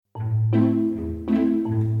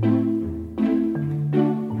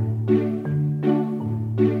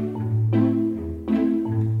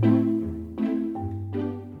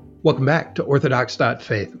Welcome back to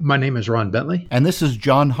Orthodox.Faith. My name is Ron Bentley. And this is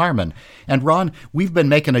John Harmon. And Ron, we've been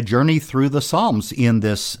making a journey through the Psalms in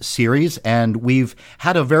this series, and we've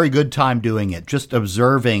had a very good time doing it, just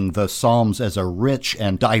observing the Psalms as a rich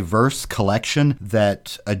and diverse collection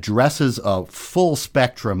that addresses a full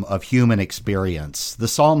spectrum of human experience. The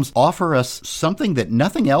Psalms offer us something that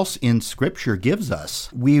nothing else in Scripture gives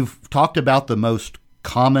us. We've talked about the most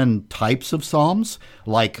common types of psalms,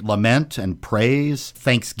 like lament and praise,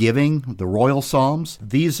 thanksgiving, the royal psalms.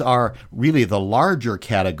 These are really the larger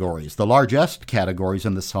categories, the largest categories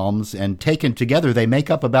in the psalms, and taken together, they make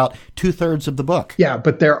up about 2/3 of the book. Yeah,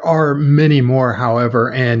 but there are many more,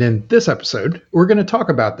 however, and in this episode, we're going to talk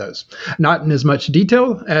about those. Not in as much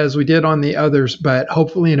detail as we did on the others, but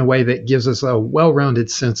hopefully in a way that gives us a well-rounded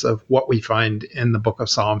sense of what we find in the book of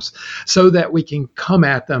Psalms, so that we can come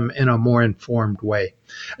at them in a more informed way.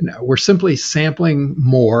 No, we're simply sampling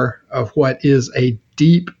more of what is a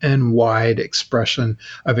deep and wide expression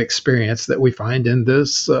of experience that we find in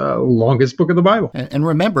this longest book of the Bible. And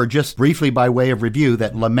remember, just briefly by way of review,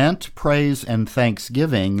 that lament, praise, and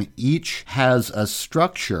thanksgiving each has a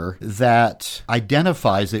structure that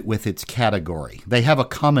identifies it with its category. They have a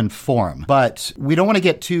common form, but we don't want to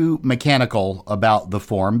get too mechanical about the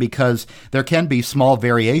form because there can be small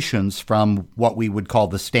variations from what we would call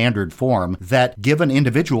the standard form that give an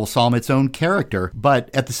individual psalm its own character, but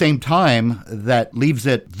at the same time that leaves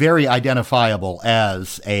it very identifiable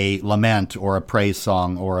as a lament or a praise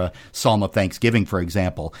song or a psalm of thanksgiving, for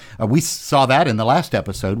example. We saw that in the last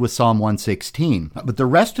episode with Psalm 116. But the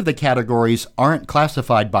rest of the categories aren't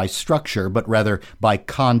classified by structure, but rather by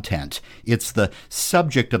content. It's the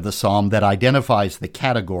subject of the psalm that identifies the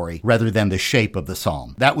category rather than the shape of the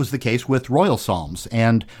psalm. That was the case with royal psalms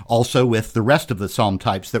and also with the rest of the psalm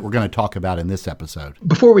types that we're going to talk about in this episode.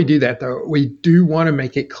 Before we do that, though, we do want to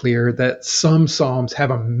make it clear that some psalms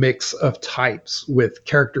have a mix of types with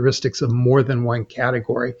characteristics of more than one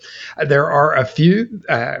category. There are a few,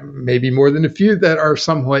 maybe more than a few, that are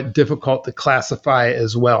somewhat difficult to classify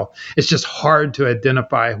as well. It's just hard to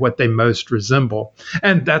identify what they most resemble.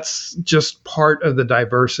 And that's just part of the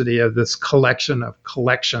diversity of this collection of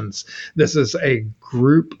collections. This is a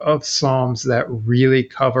group of psalms that really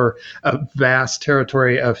cover a vast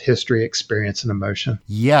territory of history, experience, and emotion.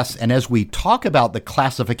 Yes, and as we talk about the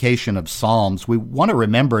classification of psalms, we want to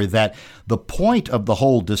remember that the point of the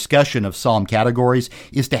whole discussion of psalm categories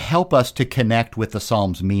is to help us to connect with the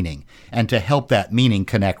psalm's meaning and to help that meaning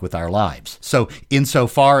connect with our lives. So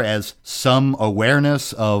insofar as some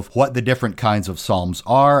awareness of what the different kinds of psalms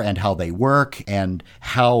are and how they work and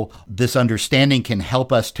how this understanding can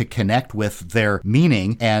help us to connect with their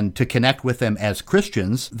meaning and to connect with them as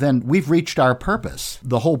Christians, then we've reached our purpose.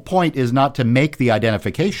 The whole point is not to make the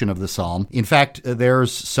identification of the psalm. In fact,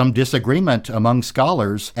 there's some disagreement among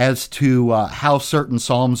scholars as to how certain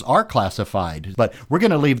psalms are classified, but we're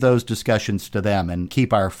going to leave those discussions to them and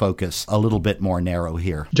keep our focus a little bit more narrow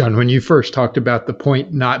here. John, when you first talked about the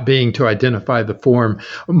point not being to identify the form,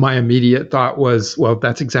 my immediate thought was, well,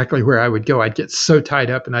 that's exactly where I would go. I'd get so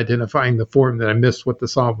tied up in identifying the form that I missed what the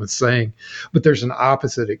psalm was saying. But there's an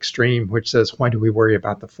opposite extreme, which says, why do we worry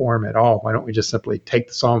about the form at all? Why don't we just simply take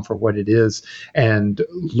the psalm for what it is and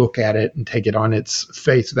look at it and take it on its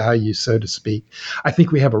face value, so to speak? I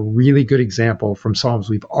think we have a really good example from Psalms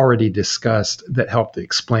we've already discussed that help to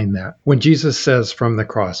explain that. When Jesus says from the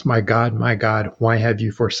cross, my God, why have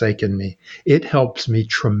you forsaken me?" It helps me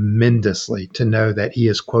tremendously to know that he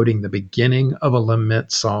is quoting the beginning of a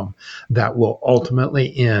lament psalm that will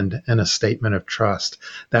ultimately end in a statement of trust.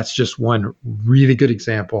 That's just one really good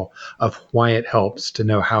example of why it helps to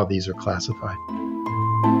know how these are classified.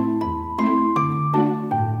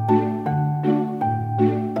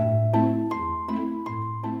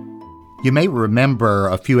 You may remember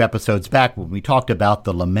a few episodes back when we talked about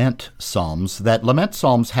the lament psalms, that lament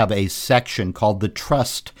psalms have a section called the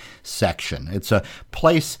trust section. It's a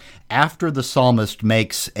place after the psalmist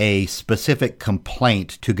makes a specific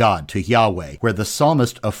complaint to God, to Yahweh, where the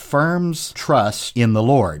psalmist affirms trust in the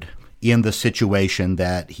Lord in the situation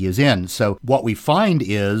that he is in. So what we find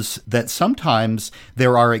is that sometimes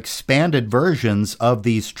there are expanded versions of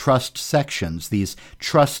these trust sections, these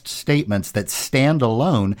trust statements that stand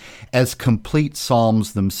alone as complete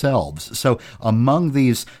psalms themselves. So among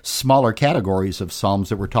these smaller categories of psalms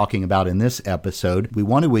that we're talking about in this episode, we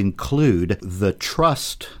want to include the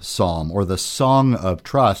trust psalm or the song of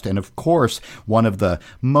trust. And of course, one of the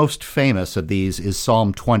most famous of these is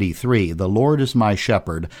Psalm 23. "The Lord is my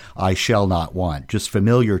shepherd, I I shall not want. Just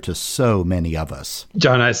familiar to so many of us.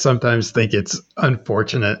 John, I sometimes think it's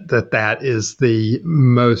unfortunate that that is the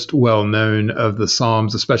most well-known of the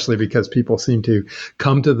Psalms, especially because people seem to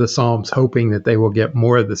come to the Psalms hoping that they will get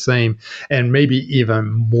more of the same. And maybe even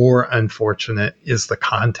more unfortunate is the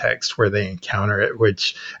context where they encounter it,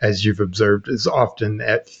 which, as you've observed, is often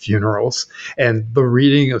at funerals. And the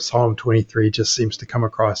reading of Psalm 23 just seems to come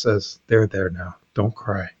across as, they're there now, don't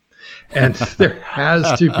cry. And there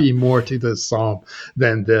has to be more to this psalm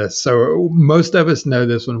than this. So most of us know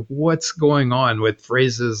this one. What's going on with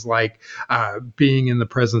phrases like being in the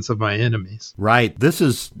presence of my enemies? Right. This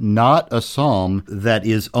is not a psalm that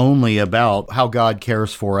is only about how God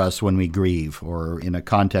cares for us when we grieve or in a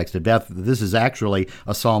context of death. This is actually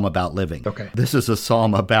a psalm about living. Okay. This is a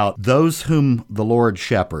psalm about those whom the Lord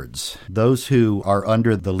shepherds, those who are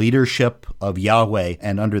under the leadership of Yahweh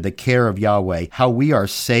and under the care of Yahweh, how we are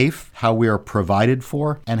safe, how we are provided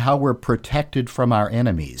for, and how we're protected from our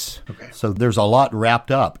enemies. Okay. So there's a lot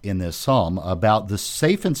wrapped up in this psalm about the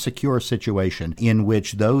safe and secure situation in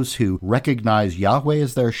which those who recognize Yahweh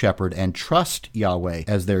as their shepherd and trust Yahweh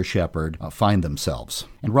as their shepherd find themselves.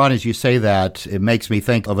 And Ron, as you say that, it makes me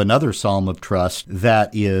think of another psalm of trust that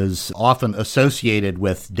is often associated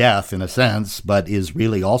with death in a sense, but is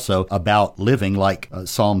really also about living like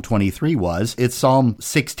Psalm 23 was. It's Psalm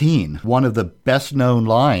 16. One of the best known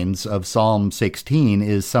lines of Psalm 16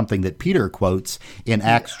 is something that Peter quotes in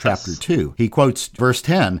Acts chapter 2. He quotes verse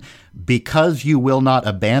 10, "Because you will not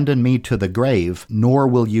abandon me to the grave, nor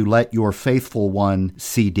will you let your faithful one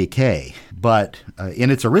see decay." But in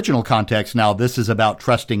its original context, now this is about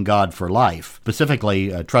trusting God for life,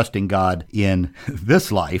 specifically trusting God in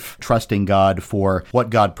this life, trusting God for what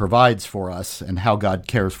God provides for us and how God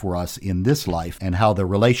cares for us in this life, and how the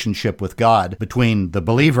relationship with God between the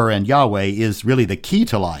believer and Yahweh is really the key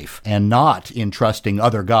to life and not in trusting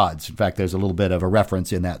other gods. In fact, there's a little bit of a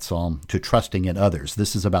reference in that psalm to trusting in others.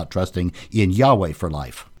 This is about trusting in Yahweh for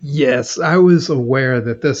life. Yes, I was aware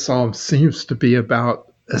that this psalm seems to be about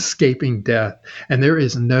escaping death. And there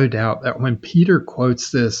is no doubt that when Peter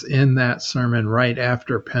quotes this in that sermon right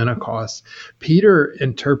after Pentecost, Peter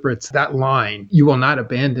interprets that line, "You will not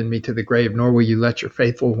abandon me to the grave, nor will you let your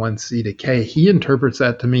faithful one see decay." He interprets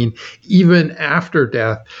that to mean even after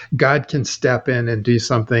death, God can step in and do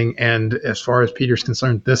something. And as far as Peter's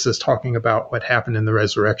concerned, this is talking about what happened in the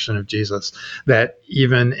resurrection of Jesus, that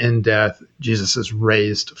even in death, Jesus is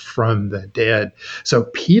raised from the dead. So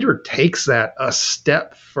Peter takes that a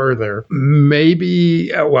step further.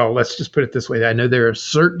 Maybe, well, let's just put it this way. I know there are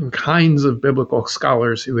certain kinds of biblical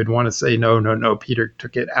scholars who would want to say, no, Peter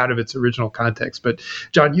took it out of its original context. But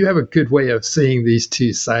John, you have a good way of seeing these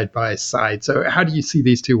two side by side. So how do you see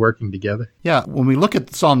these two working together? Yeah, when we look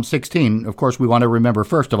at Psalm 16, of course, we want to remember,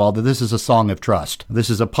 first of all, that this is a song of trust. This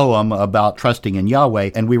is a poem about trusting in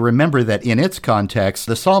Yahweh. And we remember that in its context,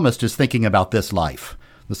 the psalmist is thinking about this life.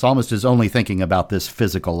 The psalmist is only thinking about this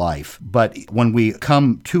physical life. But when we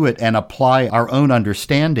come to it and apply our own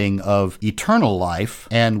understanding of eternal life,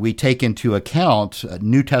 and we take into account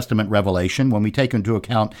New Testament revelation, when we take into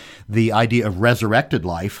account the idea of resurrected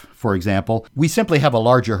life, for example, we simply have a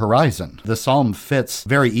larger horizon. The psalm fits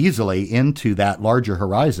very easily into that larger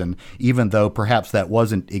horizon, even though perhaps that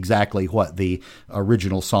wasn't exactly what the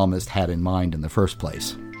original psalmist had in mind in the first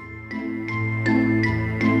place.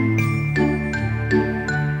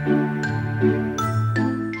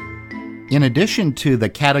 In addition to the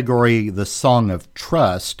category, the Song of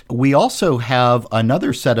Trust, we also have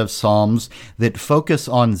another set of psalms that focus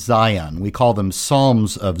on Zion. We call them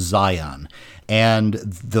Psalms of Zion. And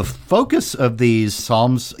the focus of these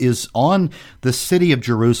psalms is on the city of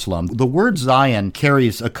Jerusalem. The word Zion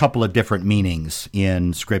carries a couple of different meanings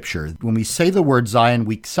in Scripture. When we say the word Zion,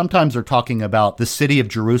 we sometimes are talking about the city of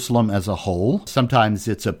Jerusalem as a whole. Sometimes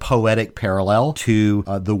it's a poetic parallel to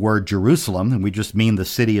the word Jerusalem, and we just mean the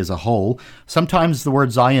city as a whole. Sometimes the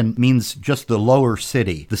word Zion means just the lower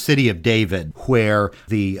city, the city of David, where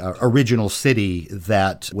the original city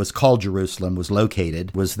that was called Jerusalem was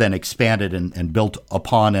located, was then expanded and built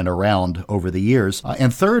upon and around over the years.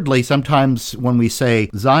 And thirdly, sometimes when we say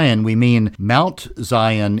Zion, we mean Mount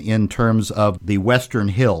Zion in terms of the western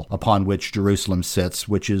hill upon which Jerusalem sits,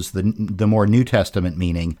 which is the more New Testament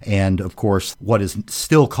meaning, and of course what is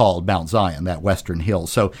still called Mount Zion, that western hill.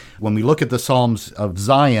 So when we look at the Psalms of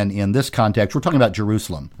Zion in this context, we're talking about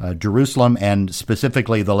Jerusalem and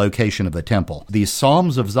specifically the location of the temple. These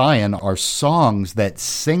Psalms of Zion are songs that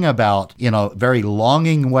sing about, in a very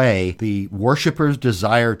longing way, the Worshippers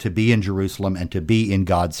desire to be in Jerusalem and to be in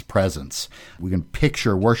God's presence. We can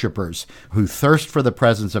picture worshipers who thirst for the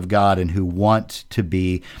presence of God and who want to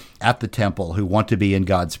be at the temple, who want to be in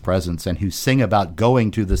God's presence, and who sing about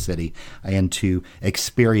going to the city and to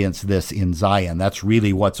experience this in Zion. That's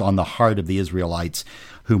really what's on the heart of the Israelites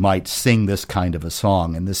who might sing this kind of a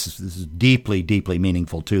song, and this is deeply, deeply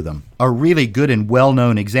meaningful to them. A really good and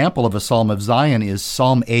well-known example of a Psalm of Zion is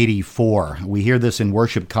Psalm 84. We hear this in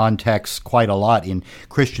worship contexts quite a lot in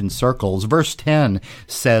Christian circles. Verse 10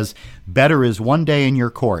 says, "Better is one day in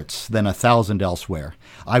your courts than 1,000 elsewhere.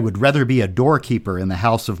 I would rather be a doorkeeper in the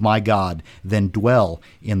house of my God than dwell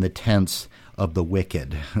in the tents of the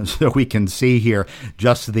wicked." So we can see here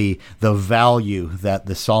just the value that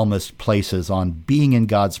the psalmist places on being in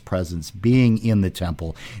God's presence, being in the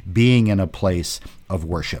temple, being in a place of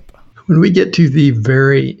worship. When we get to the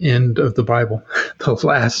very end of the Bible, the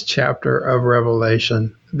last chapter of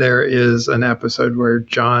Revelation, there is an episode where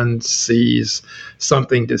John sees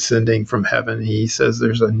something descending from heaven. He says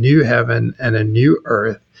there's a new heaven and a new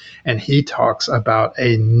earth, and he talks about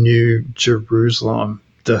a new Jerusalem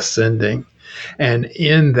descending. And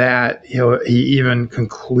in that, he even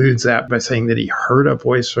concludes that by saying that he heard a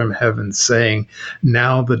voice from heaven saying,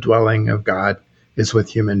 "Now the dwelling of God is with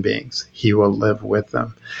human beings. He will live with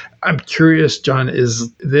them." I'm curious, John,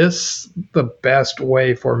 is this the best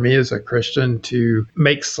way for me as a Christian to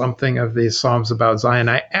make something of these Psalms about Zion?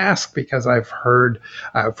 I ask because I've heard,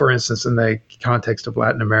 for instance, in the context of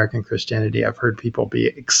Latin American Christianity, I've heard people be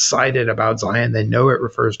excited about Zion. They know it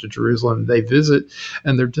refers to Jerusalem. They visit,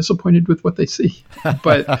 and they're disappointed with what they see.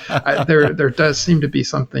 But there does seem to be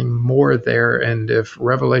something more there, and if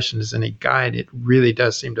Revelation is any guide, it really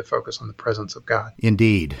does seem to focus on the presence of God.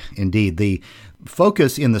 Indeed, indeed. The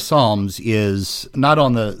focus in the Psalms is not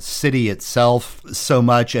on the city itself so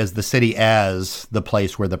much as the city as the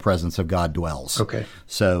place where the presence of God dwells. Okay.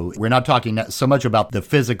 So we're not talking so much about the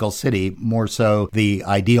physical city, more so the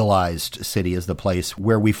idealized city is the place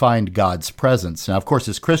where we find God's presence. Now, of course,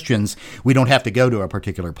 as Christians, we don't have to go to a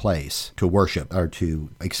particular place to worship or to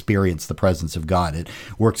experience the presence of God. It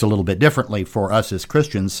works a little bit differently for us as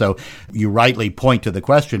Christians. So you rightly point to the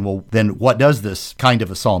question, well, then what does this kind of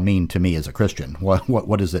a psalm mean to me as a Christian?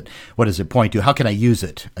 What does it point to? How can I use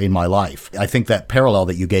it in my life? I think that parallel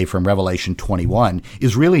that you gave from Revelation 21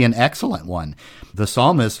 is really an excellent one. The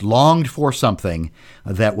psalmist longed for something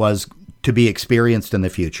that was to be experienced in the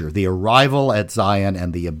future, the arrival at Zion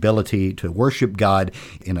and the ability to worship God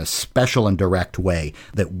in a special and direct way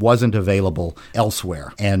that wasn't available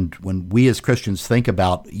elsewhere. And when we as Christians think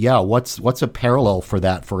about, what's a parallel for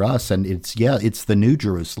that for us? And it's the New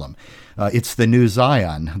Jerusalem. It's the new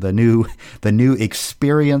Zion, the new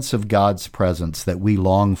experience of God's presence that we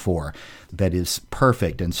long for, that is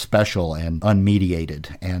perfect and special and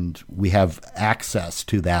unmediated, and we have access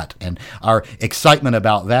to that. And our excitement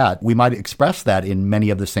about that, we might express that in many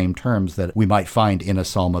of the same terms that we might find in a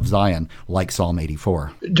Psalm of Zion, like Psalm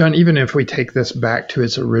 84. John, even if we take this back to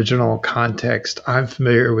its original context, I'm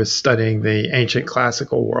familiar with studying the ancient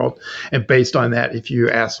classical world, and based on that, if you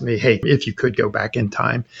ask me, hey, if you could go back in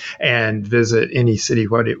time and visit any city,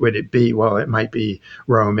 what would it be? Well, it might be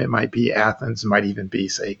Rome, it might be Athens, it might even be,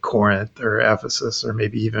 say, Corinth or Ephesus, or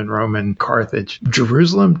maybe even Roman Carthage.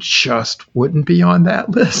 Jerusalem just wouldn't be on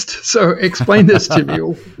that list. So explain this to me.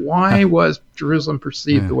 Why was Jerusalem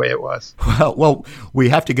perceived the way it was? Well, we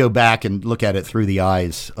have to go back and look at it through the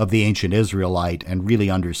eyes of the ancient Israelite and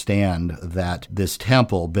really understand that this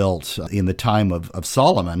temple built in the time of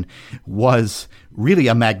Solomon was really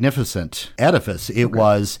a magnificent edifice. It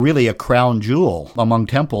was really a crown jewel among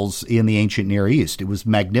temples in the ancient Near East. It was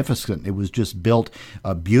magnificent. It was just built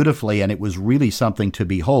beautifully, and it was really something to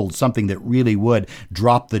behold, something that really would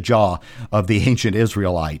drop the jaw of the ancient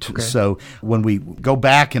Israelite. Okay. So when we go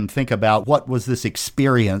back and think about what was this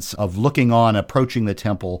experience of looking on, approaching the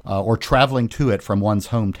temple, or traveling to it from one's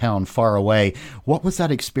hometown far away, what was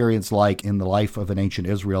that experience like in the life of an ancient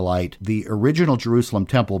Israelite? The original Jerusalem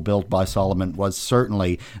temple built by Solomon was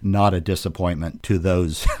certainly not a disappointment to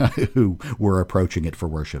those who were approaching it for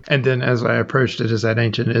worship. And then as I approached it as that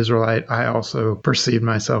ancient Israelite, I also perceived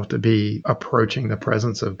myself to be approaching the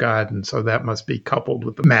presence of God. And so that must be coupled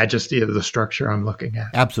with the majesty of the structure I'm looking at.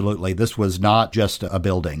 Absolutely. This was not just a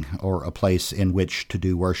building or a place in which to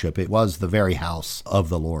do worship. It was the very house of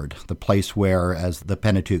the Lord, the place where, as the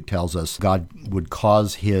Pentateuch tells us, God would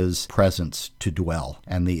cause his presence to dwell.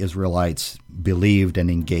 And the Israelites believed and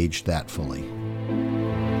engaged that fully.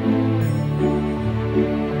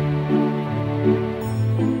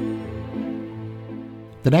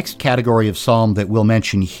 The next category of psalm that we'll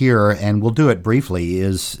mention here, and we'll do it briefly,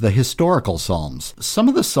 is the historical psalms. Some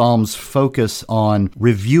of the psalms focus on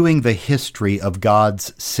reviewing the history of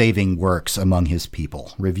God's saving works among his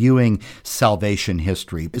people, reviewing salvation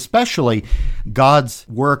history, especially God's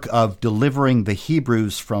work of delivering the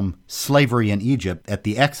Hebrews from slavery in Egypt at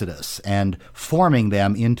the Exodus and forming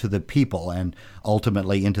them into the people and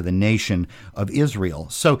ultimately into the nation of Israel.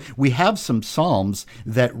 So we have some psalms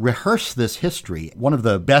that rehearse this history. One of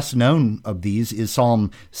the best known of these is Psalm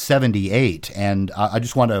 78, and I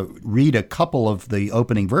just want to read a couple of the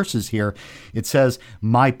opening verses here. It says,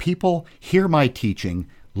 "My people, hear my teaching,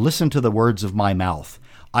 listen to the words of my mouth.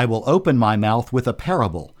 I will open my mouth with a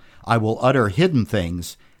parable. I will utter hidden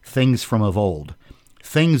things, things from of old,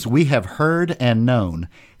 things we have heard and known,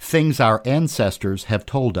 things our ancestors have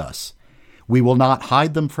told us. We will not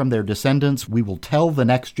hide them from their descendants. We will tell the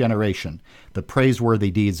next generation the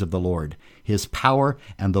praiseworthy deeds of the Lord, his power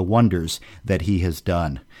and the wonders that he has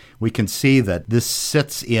done." We can see that this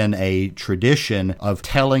sits in a tradition of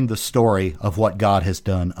telling the story of what God has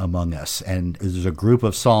done among us. And there's a group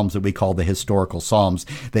of psalms that we call the historical psalms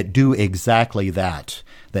that do exactly that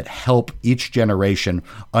help each generation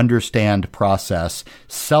understand, process,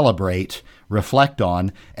 celebrate, reflect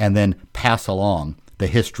on, and then pass along the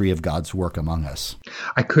history of God's work among us.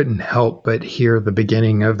 I couldn't help but hear the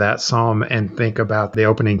beginning of that psalm and think about the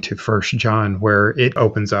opening to 1 John, where it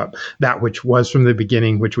opens up that which was from the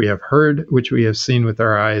beginning, which we have heard, which we have seen with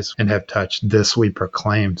our eyes and have touched, this we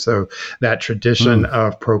proclaim. So that tradition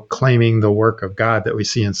of proclaiming the work of God that we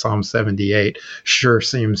see in Psalm 78 sure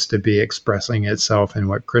seems to be expressing itself in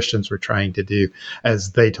what Christians were trying to do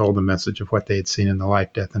as they told the message of what they had seen in the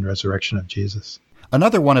life, death, and resurrection of Jesus.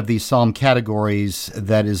 Another one of these psalm categories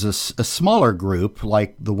that is a smaller group,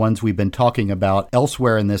 like the ones we've been talking about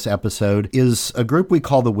elsewhere in this episode, is a group we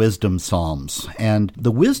call the wisdom psalms. And the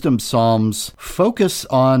wisdom psalms focus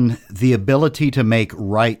on the ability to make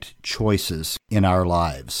right choices in our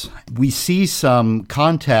lives. We see some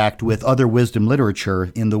contact with other wisdom literature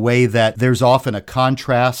in the way that there's often a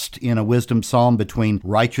contrast in a wisdom psalm between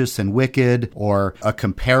righteous and wicked, or a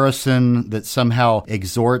comparison that somehow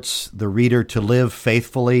exhorts the reader to live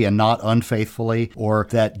faithfully and not unfaithfully, or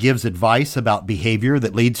that gives advice about behavior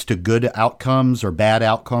that leads to good outcomes or bad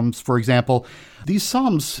outcomes, for example. These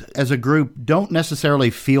psalms, as a group, don't necessarily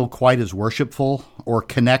feel quite as worshipful or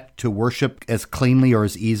connect to worship as cleanly or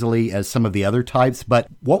as easily as some of the other types. But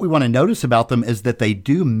what we want to notice about them is that they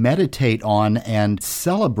do meditate on and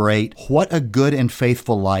celebrate what a good and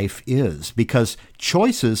faithful life is, because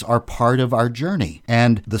choices are part of our journey.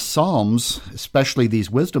 And the Psalms, especially these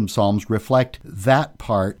wisdom Psalms, reflect that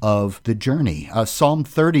part of the journey. Psalm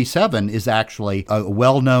 37 is actually a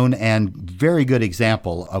well-known and very good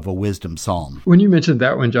example of a wisdom psalm. When you mentioned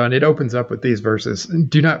that one, John, it opens up with these verses.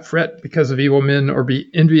 "Do not fret because of evil men, or be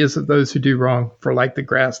envious of those who do wrong. For like the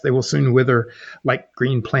grass, they will soon wither. Like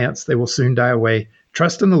green plants, they will soon die away.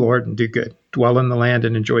 Trust in the Lord and do good. Dwell in the land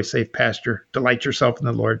and enjoy safe pasture. Delight yourself in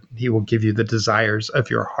the Lord. He will give you the desires of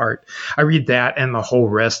your heart." I read that and the whole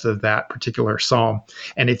rest of that particular psalm.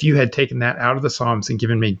 And if you had taken that out of the Psalms and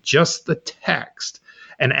given me just the text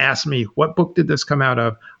and asked me, what book did this come out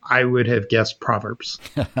of? I would have guessed Proverbs.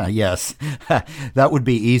 Yes, that would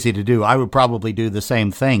be easy to do. I would probably do the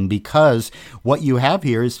same thing, because what you have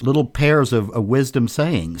here is little pairs of wisdom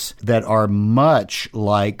sayings that are much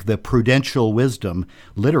like the prudential wisdom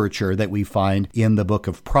literature that we find in the book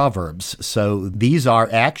of Proverbs. So these are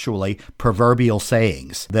actually proverbial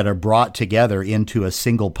sayings that are brought together into a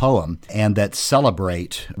single poem and that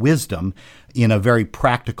celebrate wisdom in a very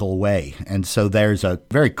practical way. And so there's a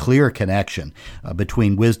very clear connection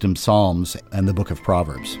between wisdom psalms and the book of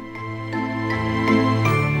Proverbs.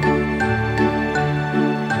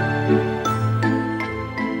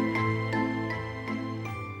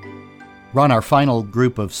 Ron, our final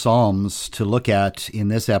group of psalms to look at in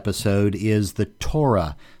this episode is the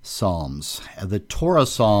Torah Psalms. The Torah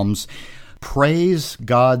Psalms praise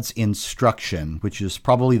God's instruction, which is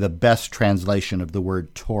probably the best translation of the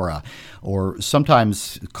word Torah, or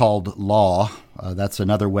sometimes called law. That's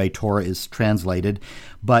another way Torah is translated.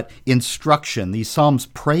 But instruction, these Psalms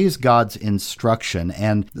praise God's instruction.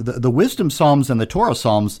 And the Wisdom Psalms and the Torah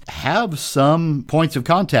Psalms have some points of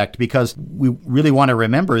contact, because we really want to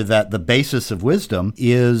remember that the basis of wisdom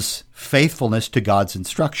is faithfulness to God's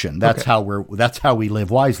instruction. That's how we live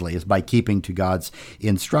wisely, is by keeping to God's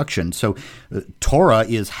instruction. So Torah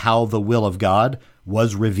is how the will of God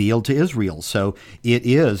was revealed to Israel. So it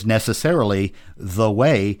is necessarily the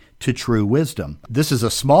way to true wisdom. This is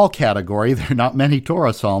a small category. There are not many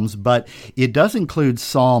Torah Psalms, but it does include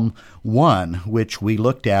Psalm 1, which we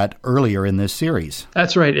looked at earlier in this series.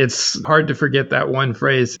 That's right. It's hard to forget that one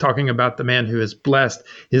phrase talking about the man who is blessed.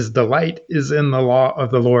 His delight is in the law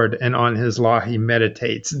of the Lord, and on his law he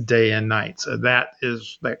meditates day and night. So that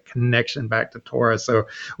is that connection back to Torah. So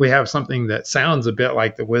we have something that sounds a bit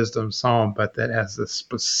like the wisdom psalm, but that has a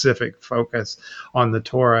specific focus on the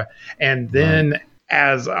Torah. And then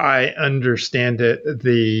as I understand it,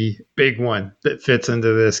 the big one that fits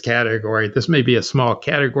into this category, this may be a small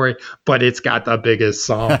category, but it's got the biggest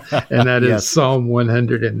psalm, and that is Psalm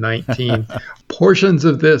 119. Portions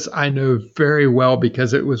of this I know very well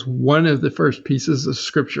because it was one of the first pieces of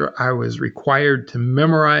scripture I was required to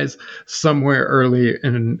memorize. Somewhere early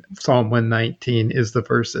in Psalm 119 is the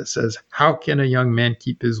verse that says, "How can a young man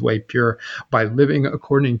keep his way pure? By living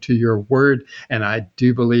according to your word." And I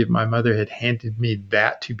do believe my mother had handed me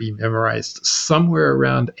that to be memorized somewhere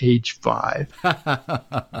around age 5.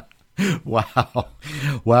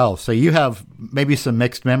 Wow. So you have maybe some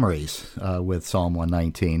mixed memories with Psalm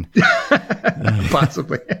 119.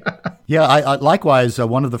 Possibly. Yeah, I likewise,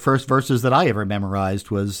 one of the first verses that I ever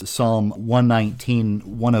memorized was Psalm 119,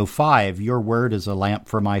 105. Your word is a lamp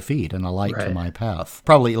for my feet and a light to my path.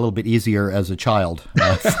 Probably a little bit easier as a child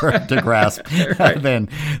to grasp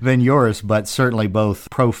than yours, but certainly both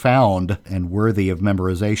profound and worthy of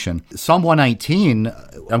memorization. Psalm 119,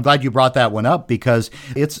 I'm glad you brought that one up because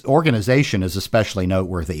its organization is especially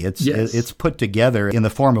noteworthy. It's put together in the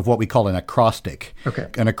form of what we call an acrostic. Okay.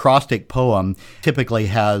 An acrostic poem typically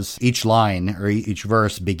has each line or each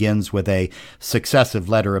verse begins with a successive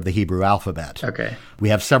letter of the Hebrew alphabet. Okay. We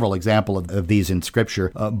have several examples of these in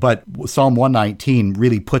Scripture, but Psalm 119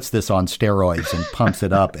 really puts this on steroids and pumps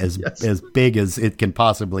it up as big as it can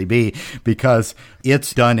possibly be because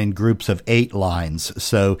it's done in groups of 8 lines.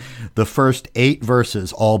 So the first 8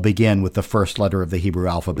 verses all begin with the first letter of the Hebrew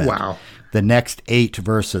alphabet. Wow. The next 8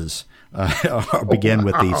 verses begin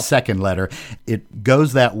with the second letter. It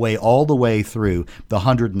goes that way all the way through the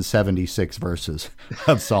 176 verses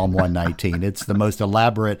of Psalm 119. It's the most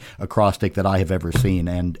elaborate acrostic that I have ever seen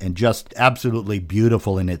and just absolutely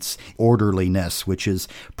beautiful in its orderliness, which is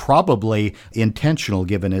probably intentional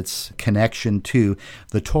given its connection to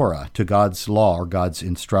the Torah, to God's law or God's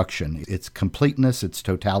instruction. Its completeness, its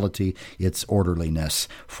totality, its orderliness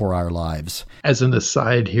for our lives. As an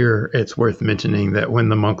aside here, it's worth mentioning that when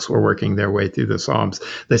the monks were working their way through the Psalms,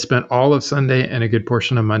 they spent all of Sunday and a good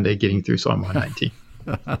portion of Monday getting through Psalm 119.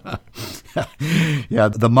 Yeah,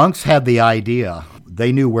 the monks had the idea.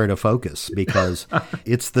 They knew where to focus because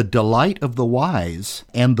it's the delight of the wise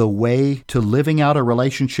and the way to living out a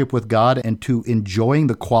relationship with God and to enjoying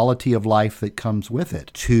the quality of life that comes with it,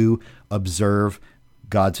 to observe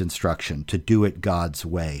God's instruction, to do it God's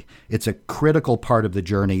way. It's a critical part of the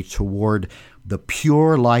journey toward the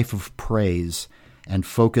pure life of praise and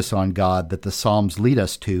focus on God that the Psalms lead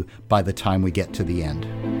us to by the time we get to the end.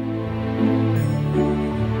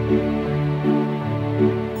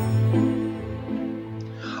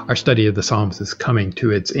 Our study of the Psalms is coming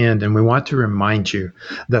to its end, and we want to remind you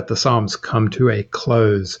that the Psalms come to a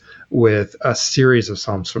close with a series of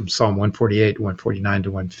Psalms from Psalm 148, 149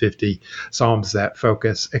 to 150, Psalms that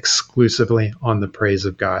focus exclusively on the praise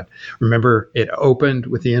of God. Remember, it opened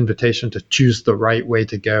with the invitation to choose the right way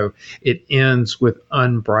to go. It ends with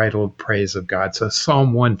unbridled praise of God. So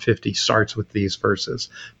Psalm 150 starts with these verses.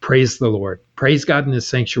 Praise the Lord. Praise God in his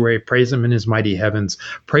sanctuary. Praise him in his mighty heavens.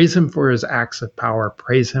 Praise him for his acts of power.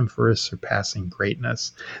 Praise him for his surpassing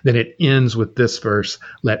greatness. Then it ends with this verse.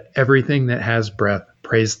 Let everything that has breath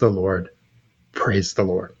praise the Lord. Praise the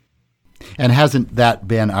Lord. And hasn't that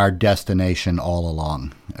been our destination all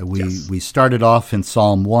along? We started off in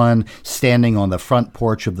Psalm 1, standing on the front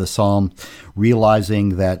porch of the Psalm,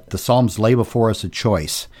 realizing that the Psalms lay before us a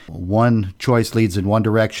choice. One choice leads in one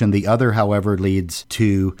direction. The other, however, leads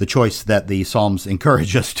to the choice that the Psalms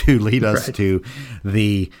encourage us to lead us to,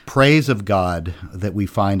 the praise of God that we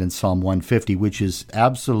find in Psalm 150, which is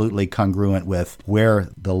absolutely congruent with where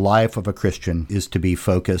the life of a Christian is to be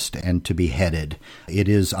focused and to be headed. It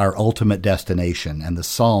is our ultimate destination, and the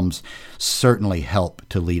Psalms certainly help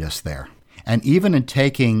to lead us there. And even in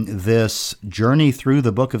taking this journey through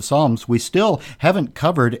the book of Psalms, we still haven't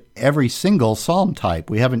covered every single psalm type.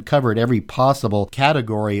 We haven't covered every possible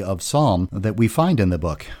category of psalm that we find in the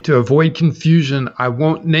book. To avoid confusion, I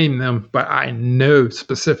won't name them, but I know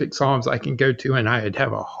specific psalms I can go to, and I'd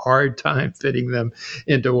have a hard time fitting them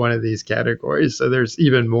into one of these categories. So there's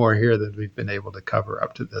even more here than we've been able to cover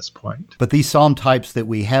up to this point. But these psalm types that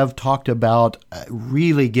we have talked about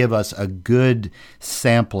really give us a good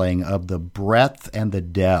sampling of the breadth and the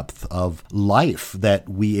depth of life that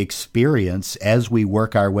we experience as we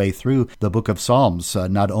work our way through the book of Psalms.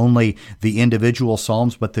 Not only the individual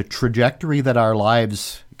psalms, but the trajectory that our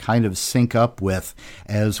lives kind of sync up with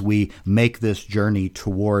as we make this journey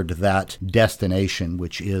toward that destination,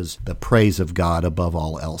 which is the praise of God above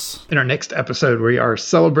all else. In our next episode, we are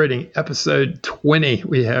celebrating episode 20.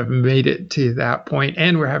 We have made it to that point,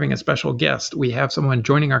 and we're having a special guest. We have someone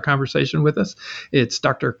joining our conversation with us. It's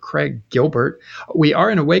Dr. Craig Gilbert. We are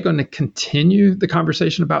in a way going to continue the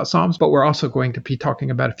conversation about Psalms, but we're also going to be talking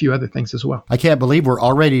about a few other things as well. I can't believe we're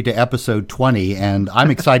already to episode 20, and I'm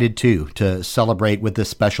excited too to celebrate with this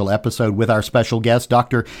special episode with our special guest.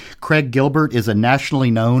 Dr. Craig Gilbert is a nationally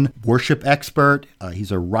known worship expert. He's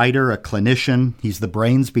a writer, a clinician. He's the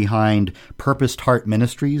brains behind Purposed Heart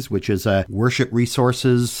Ministries, which is a worship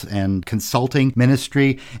resources and consulting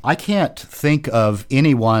ministry. I can't think of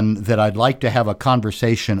anyone that I'd like to have a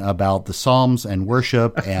conversation about the Psalms and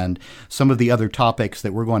worship and some of the other topics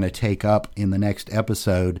that we're going to take up in the next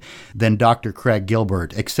episode than Dr. Craig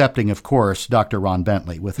Gilbert, excepting, of course, Dr. Ron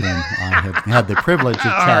Bentley, with whom I have had the privilege of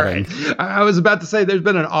chatting. All right. I was about to say there's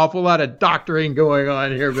been an awful lot of doctoring going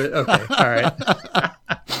on here, but okay. All right.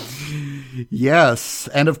 Yes.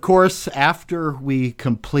 And of course, after we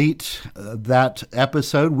complete that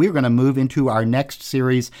episode, we're going to move into our next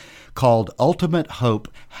series called Ultimate Hope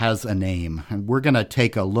Has a Name. And we're going to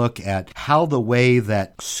take a look at how the way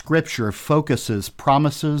that Scripture focuses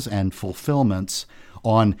promises and fulfillments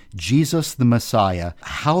on Jesus the Messiah,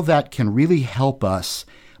 how that can really help us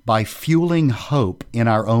by fueling hope in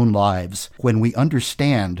our own lives when we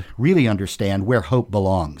really understand where hope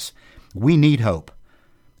belongs. We need hope.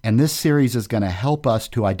 And this series is going to help us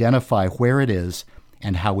to identify where it is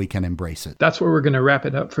and how we can embrace it. That's where we're going to wrap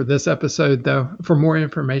it up for this episode, though. For more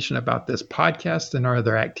information about this podcast and our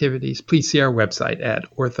other activities, please see our website at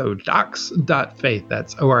orthodox.faith.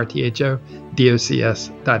 That's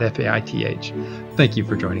orthodocs.faith. Thank you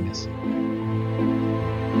for joining us.